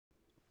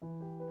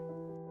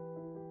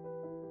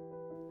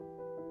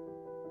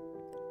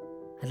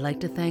I'd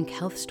like to thank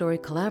Health Story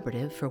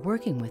Collaborative for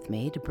working with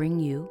me to bring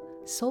you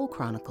Soul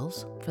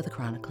Chronicles for the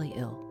chronically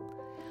ill.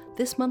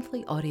 This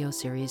monthly audio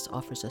series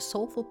offers a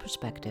soulful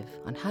perspective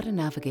on how to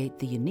navigate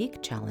the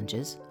unique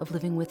challenges of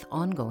living with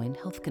ongoing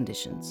health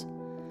conditions.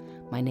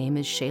 My name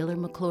is Shaler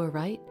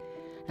McClure-Wright,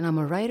 and I'm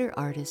a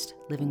writer-artist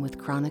living with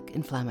chronic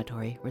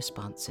inflammatory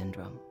response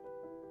syndrome.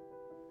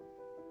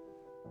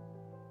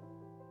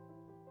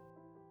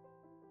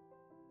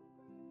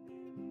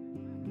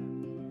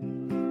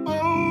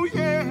 Oh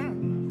yeah,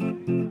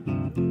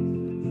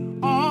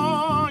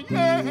 oh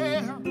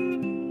yeah,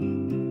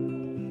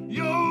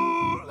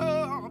 your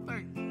love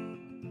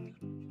thing.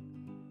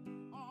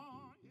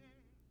 Oh, yeah.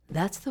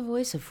 That's the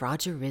voice of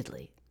Roger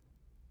Ridley,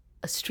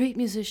 a street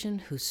musician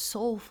whose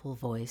soulful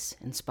voice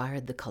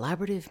inspired the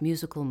collaborative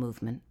musical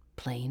movement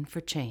Playing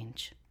for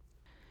Change.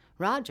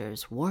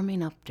 Roger's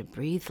warming up to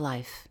breathe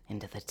life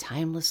into the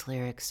timeless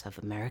lyrics of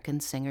American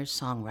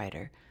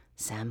singer-songwriter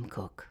Sam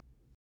Cooke.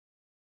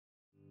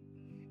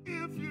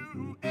 If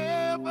you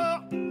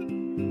ever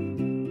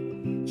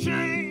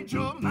change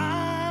your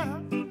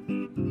mind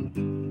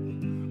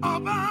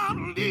about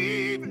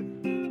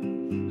leaving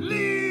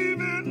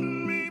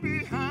me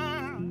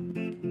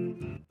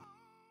behind.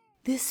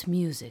 This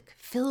music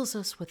fills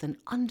us with an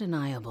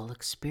undeniable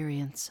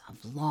experience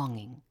of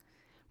longing,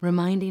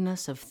 reminding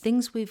us of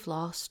things we've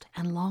lost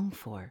and long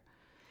for,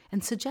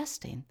 and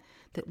suggesting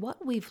that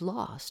what we've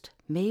lost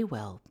may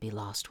well be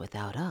lost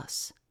without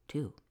us,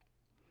 too.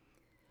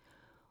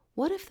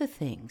 What if the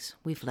things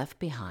we've left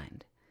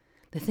behind,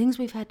 the things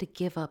we've had to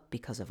give up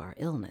because of our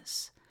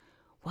illness,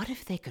 what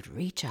if they could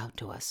reach out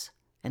to us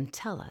and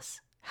tell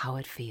us how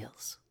it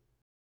feels?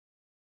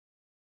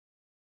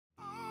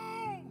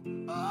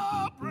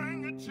 Oh,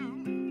 bring it to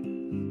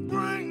me.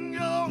 Bring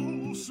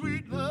your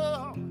sweet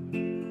love.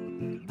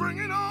 Bring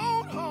it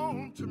on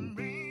home to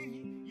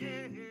me,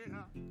 yeah.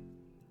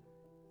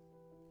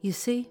 You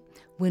see,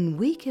 when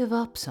we give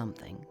up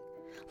something,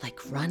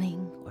 like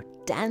running or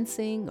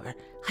dancing or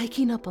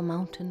hiking up a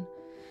mountain,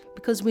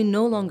 because we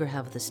no longer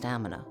have the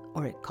stamina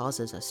or it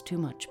causes us too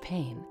much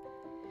pain,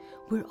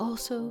 we're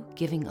also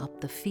giving up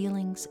the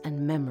feelings and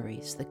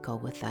memories that go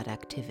with that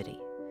activity.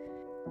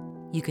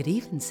 You could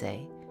even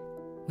say,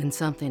 when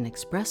something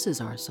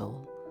expresses our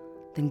soul,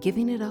 then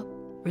giving it up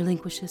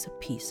relinquishes a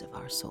piece of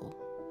our soul.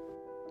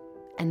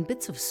 And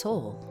bits of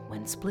soul,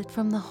 when split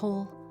from the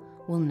whole,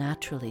 will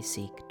naturally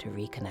seek to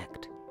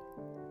reconnect.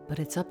 But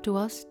it's up to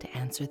us to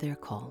answer their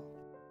call.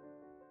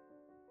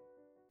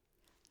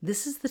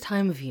 This is the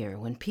time of year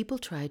when people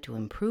try to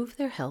improve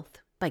their health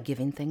by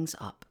giving things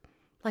up,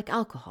 like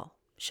alcohol,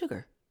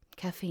 sugar,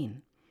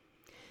 caffeine.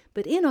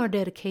 But in our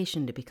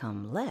dedication to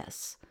become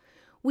less,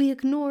 we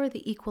ignore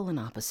the equal and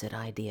opposite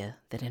idea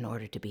that in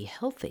order to be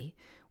healthy,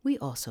 we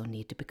also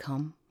need to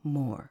become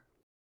more.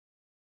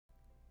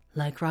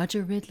 Like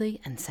Roger Ridley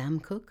and Sam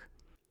Cooke,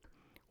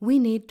 we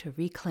need to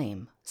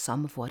reclaim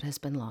some of what has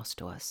been lost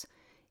to us,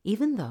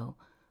 even though,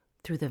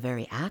 through the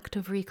very act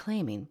of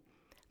reclaiming,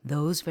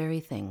 those very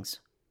things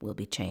will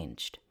be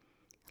changed.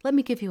 Let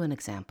me give you an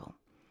example.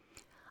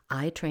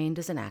 I trained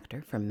as an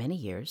actor for many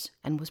years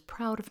and was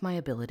proud of my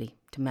ability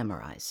to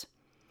memorize.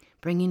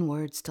 Bringing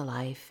words to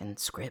life in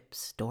scripts,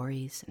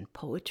 stories, and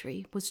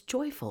poetry was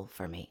joyful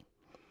for me.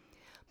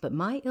 But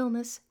my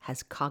illness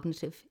has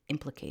cognitive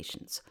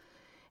implications,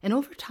 and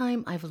over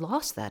time I've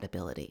lost that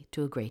ability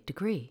to a great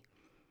degree.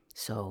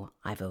 So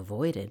I've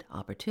avoided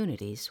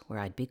opportunities where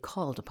I'd be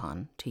called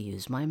upon to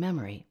use my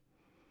memory.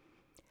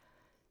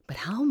 But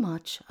how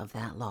much of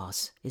that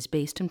loss is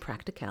based in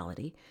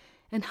practicality,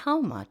 and how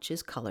much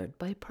is colored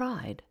by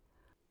pride?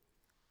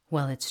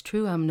 While it's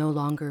true I'm no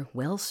longer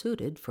well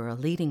suited for a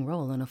leading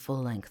role in a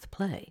full-length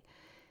play,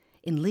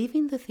 in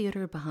leaving the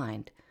theater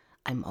behind,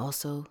 I'm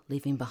also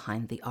leaving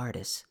behind the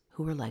artists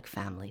who were like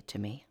family to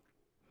me.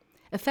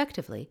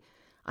 Effectively,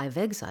 I've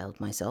exiled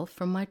myself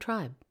from my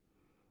tribe.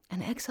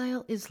 And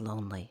exile is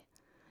lonely,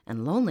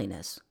 and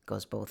loneliness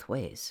goes both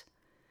ways.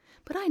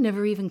 But I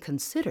never even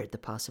considered the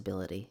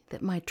possibility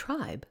that my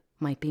tribe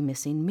might be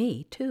missing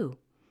me, too.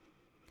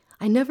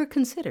 I never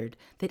considered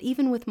that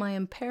even with my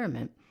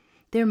impairment,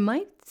 there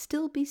might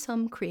still be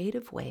some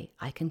creative way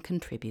I can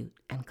contribute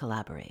and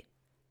collaborate.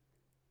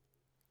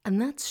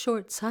 And that's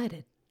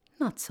short-sighted,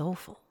 not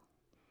soulful.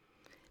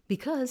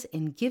 Because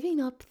in giving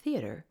up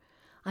theater,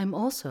 I'm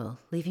also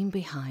leaving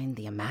behind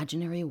the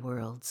imaginary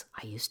worlds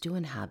I used to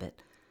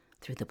inhabit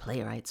through the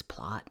playwright's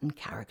plot and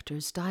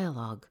characters'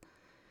 dialogue,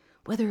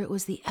 whether it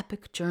was the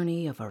epic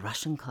journey of a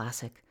Russian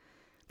classic,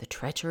 the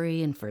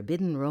treachery and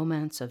forbidden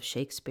romance of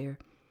Shakespeare,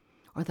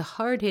 or the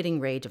hard-hitting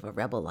rage of a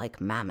rebel like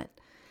Mamet.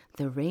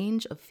 The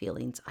range of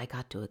feelings I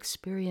got to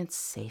experience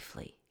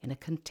safely in a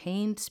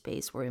contained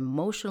space where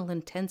emotional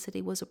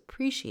intensity was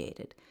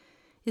appreciated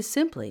is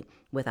simply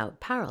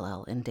without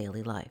parallel in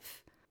daily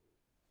life.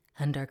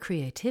 And our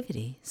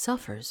creativity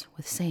suffers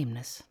with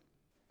sameness.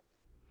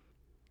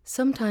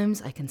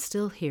 Sometimes I can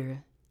still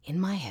hear, in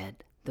my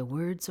head, the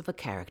words of a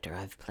character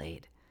I've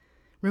played,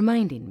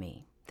 reminding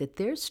me that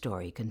their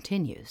story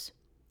continues,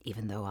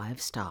 even though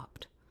I've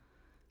stopped,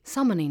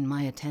 summoning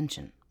my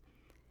attention.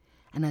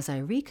 And as I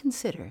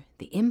reconsider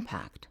the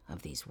impact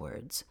of these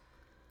words,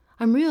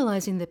 I'm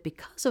realizing that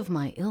because of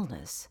my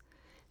illness,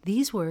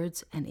 these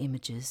words and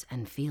images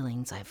and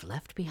feelings I've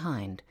left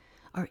behind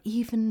are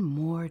even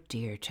more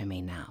dear to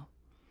me now,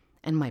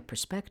 and my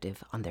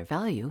perspective on their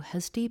value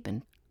has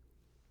deepened.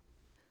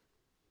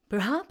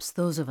 Perhaps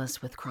those of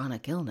us with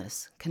chronic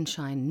illness can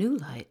shine new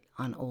light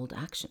on old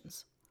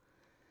actions.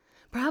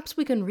 Perhaps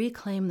we can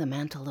reclaim the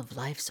mantle of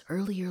life's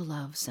earlier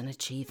loves and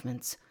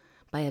achievements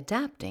by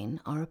adapting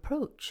our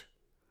approach.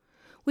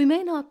 We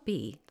may not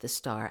be the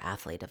star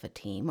athlete of a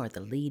team or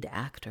the lead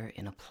actor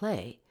in a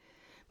play,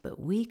 but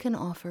we can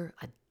offer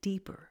a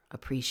deeper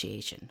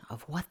appreciation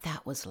of what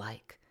that was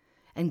like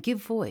and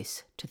give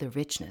voice to the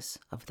richness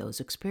of those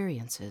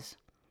experiences.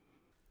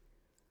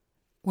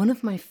 One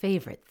of my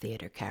favorite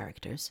theater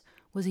characters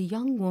was a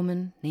young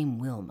woman named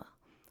Wilma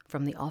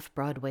from the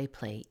off-Broadway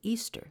play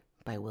Easter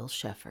by Will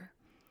Sheffer.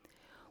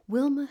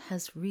 Wilma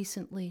has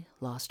recently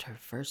lost her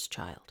first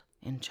child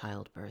in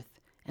childbirth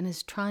and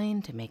is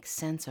trying to make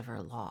sense of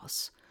her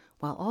loss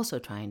while also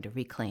trying to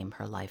reclaim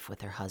her life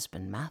with her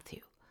husband,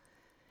 Matthew.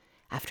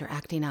 After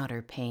acting out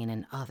her pain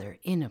in other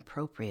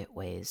inappropriate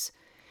ways,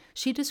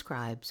 she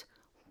describes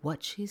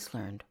what she's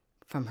learned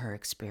from her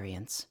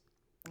experience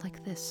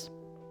like this.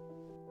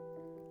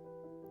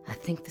 I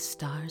think the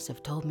stars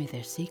have told me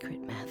their secret,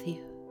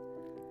 Matthew.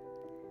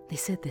 They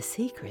said the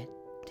secret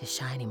to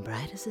shining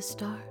bright as a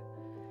star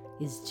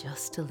is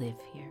just to live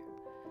here,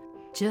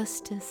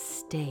 just to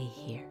stay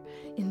here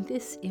in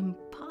this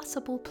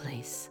impossible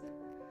place.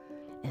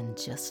 And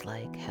just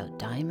like how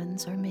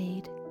diamonds are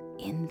made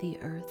in the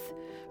earth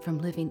from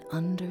living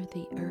under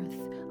the earth,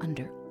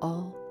 under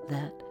all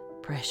that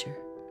pressure,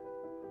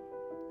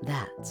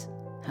 that's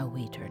how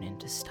we turn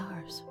into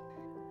stars.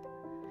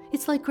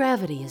 It's like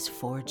gravity is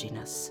forging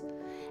us,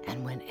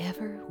 and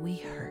whenever we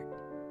hurt,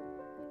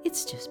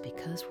 it's just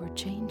because we're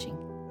changing.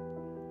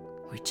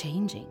 We're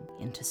changing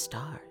into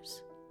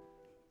stars.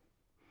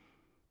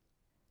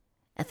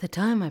 At the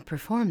time I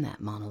performed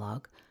that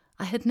monologue,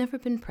 I had never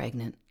been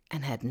pregnant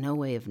and had no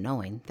way of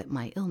knowing that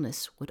my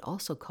illness would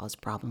also cause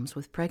problems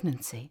with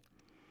pregnancy.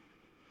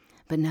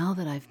 But now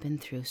that I've been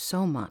through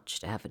so much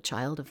to have a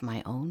child of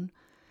my own,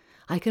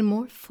 I can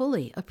more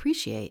fully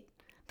appreciate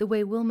the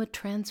way Wilma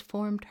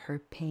transformed her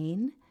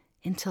pain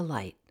into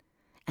light,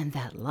 and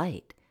that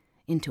light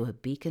into a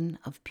beacon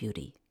of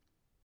beauty.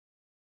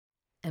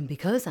 And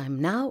because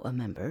I'm now a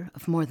member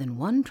of more than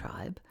one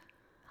tribe,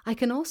 I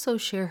can also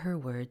share her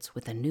words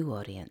with a new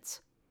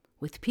audience,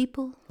 with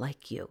people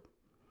like you,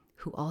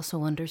 who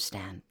also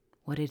understand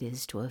what it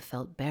is to have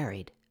felt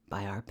buried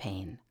by our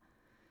pain.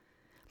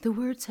 The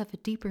words have a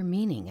deeper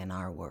meaning in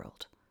our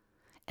world,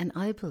 and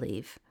I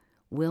believe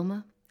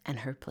Wilma and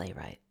her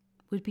playwright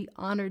would be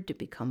honored to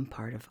become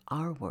part of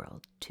our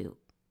world too.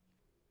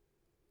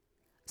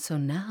 So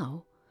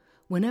now,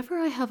 whenever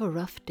I have a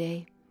rough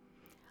day,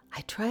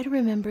 I try to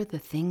remember the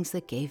things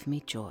that gave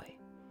me joy,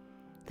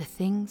 the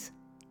things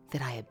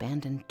that I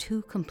abandoned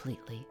too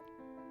completely.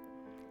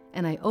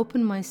 And I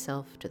open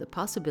myself to the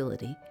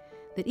possibility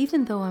that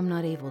even though I'm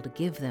not able to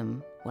give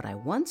them what I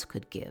once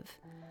could give,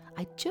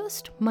 I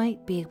just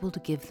might be able to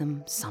give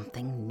them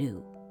something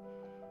new.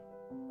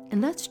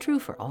 And that's true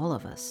for all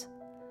of us.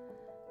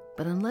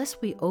 But unless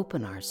we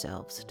open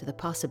ourselves to the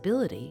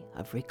possibility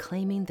of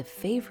reclaiming the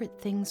favorite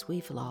things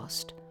we've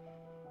lost,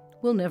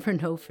 we'll never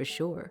know for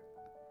sure.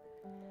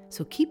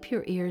 So keep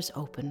your ears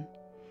open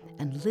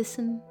and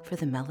listen for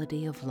the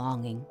melody of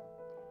longing.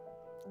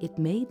 It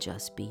may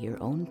just be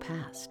your own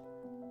past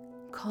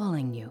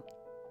calling you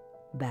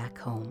back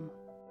home.